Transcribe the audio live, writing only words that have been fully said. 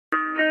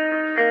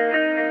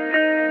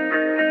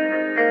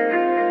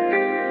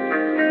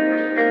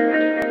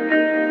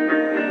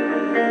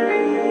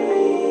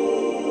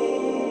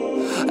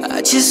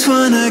just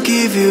wanna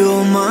give you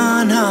all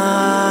my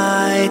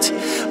night,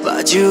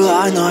 but you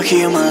are not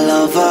here, my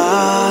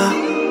lover.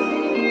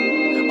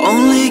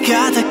 Only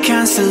got a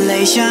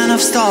constellation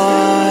of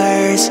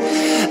stars,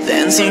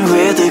 dancing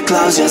with the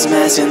clouds, just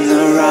messing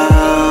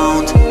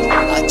around.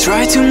 I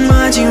try to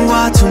imagine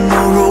what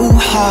tomorrow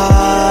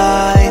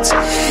hides,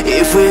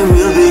 if we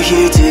will be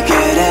here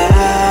together,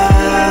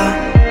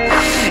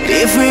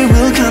 if we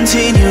will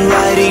continue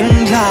writing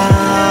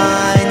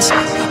lines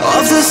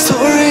of the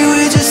story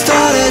we just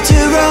started to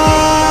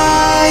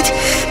write.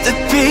 The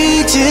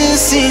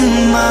pages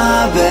in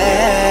my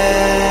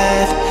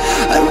bed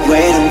are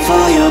waiting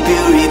for your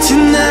beauty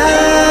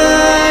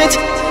tonight.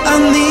 I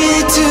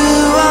need to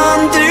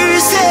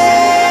understand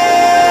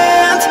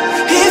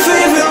if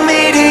we will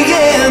meet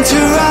again to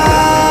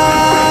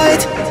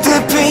write. The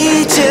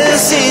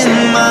pages in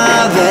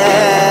my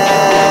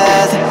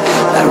bed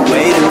are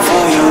waiting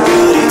for your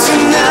beauty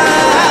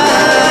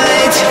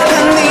tonight.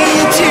 I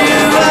need to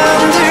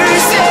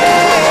understand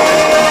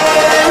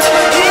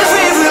if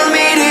we will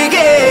meet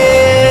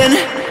again.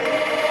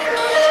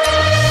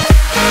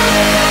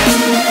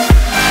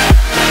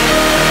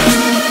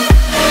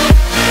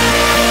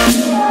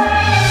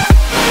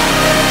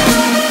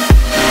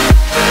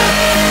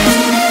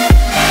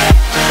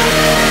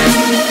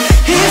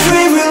 If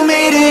we will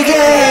meet again.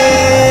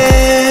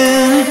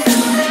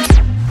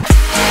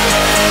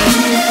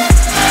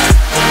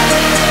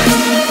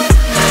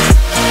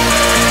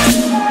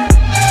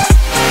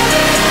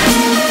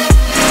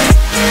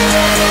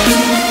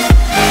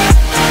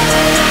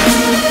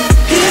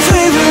 If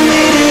we will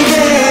meet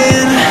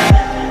again.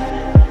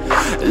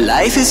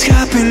 Life is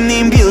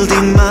happening,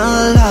 building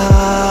my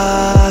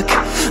luck.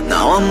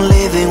 Now I'm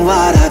living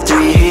what I've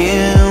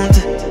dreamed.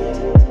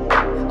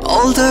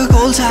 All the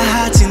goals I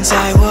had since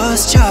I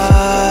was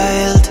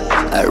child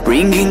are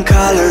bringing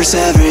colors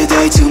every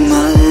day to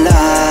my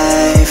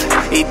life.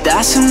 It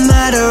doesn't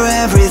matter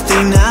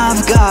everything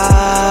I've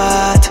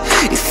got,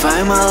 if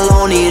I'm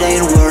alone it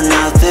ain't worth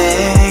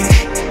nothing.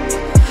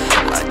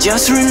 I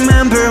just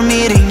remember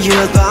meeting you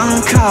at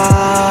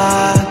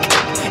Bangkok,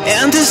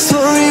 and the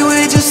story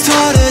we just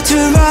started to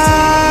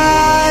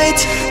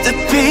write. The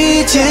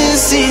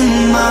pages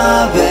in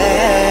my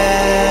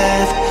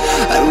bed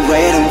are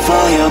waiting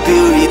for your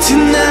beauty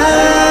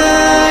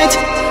tonight.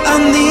 I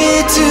need